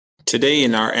Today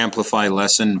in our Amplify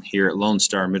lesson here at Lone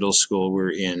Star Middle School,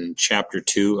 we're in Chapter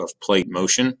 2 of Plate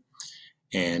Motion,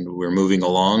 and we're moving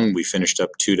along. We finished up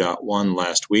 2.1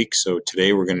 last week, so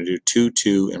today we're going to do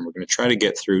 2.2, and we're going to try to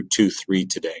get through 2.3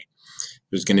 today.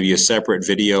 There's going to be a separate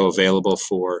video available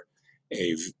for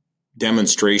a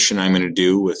demonstration I'm going to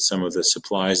do with some of the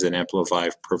supplies that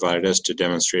Amplify provided us to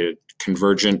demonstrate a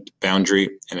convergent boundary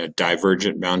and a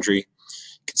divergent boundary.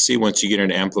 You can see once you get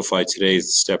into Amplify today,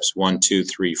 steps 1, 2,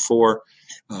 3, 4.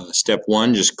 Step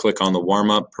 1, just click on the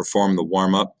warm-up, perform the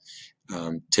warm-up.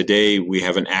 Today we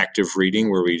have an active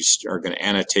reading where we are going to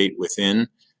annotate within.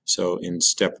 So in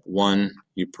step 1,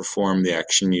 you perform the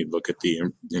action, you look at the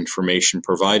information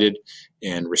provided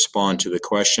and respond to the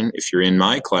question. If you're in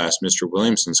my class, Mr.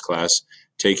 Williamson's class,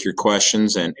 take your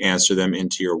questions and answer them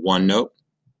into your OneNote.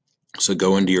 So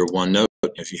go into your OneNote.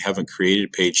 If you haven't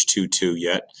created page 2.2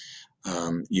 yet,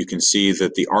 you can see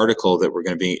that the article that we're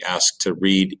going to be asked to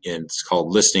read it's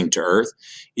called Listening to Earth.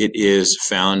 It is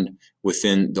found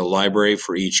within the library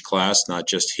for each class, not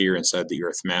just here inside the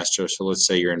Earth Master. So let's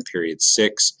say you're in period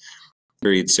 6.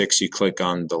 Period 6, you click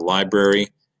on the library.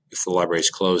 If the library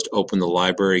is closed, open the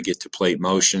library, get to Plate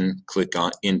Motion, click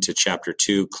on into Chapter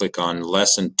 2, click on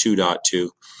Lesson 2.2,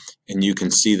 and you can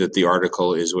see that the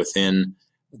article is within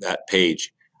that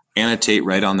page. Annotate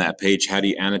right on that page. How do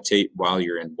you annotate while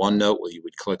you're in OneNote? Well, you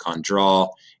would click on Draw,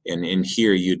 and in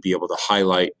here you'd be able to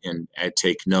highlight and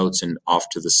take notes, and off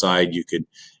to the side you could,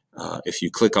 if you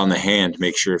click on the hand,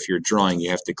 make sure if you're drawing you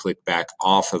have to click back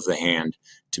off of the hand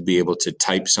to be able to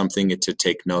type something and to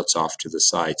take notes off to the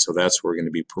side. So that's where we're going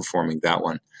to be performing that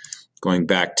one. Going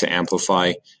back to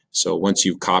Amplify, so once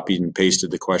you've copied and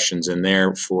pasted the questions in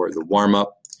there for the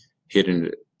warm-up, hit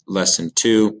into Lesson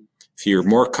 2. If you're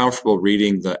more comfortable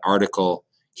reading the article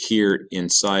here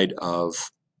inside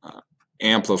of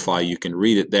Amplify, you can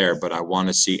read it there, but I want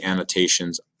to see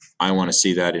annotations. I want to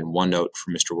see that in OneNote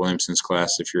for Mr. Williamson's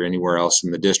class. If you're anywhere else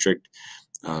in the district,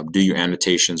 do your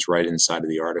annotations right inside of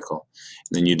the article.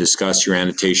 And then you discuss your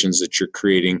annotations that you're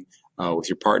creating with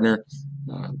your partner,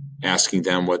 asking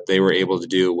them what they were able to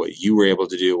do, what you were able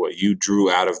to do, what you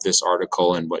drew out of this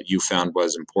article, and what you found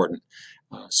was important.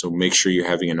 So make sure you're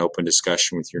having an open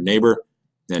discussion with your neighbor.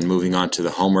 Then moving on to the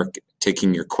homework,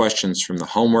 taking your questions from the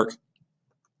homework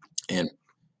and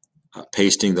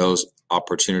pasting those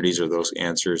opportunities or those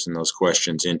answers and those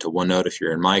questions into OneNote. If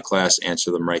you're in my class,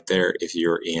 answer them right there. If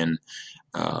you're in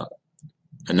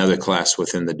another class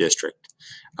within the district.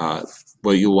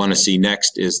 What you'll want to see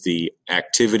next is the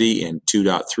activity in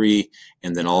 2.3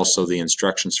 and then also the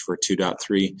instructions for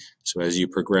 2.3. So as you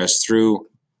progress through,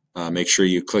 make sure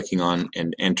you're clicking on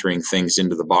and entering things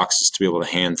into the boxes to be able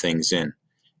to hand things in.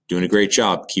 Doing a great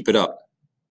job. Keep it up.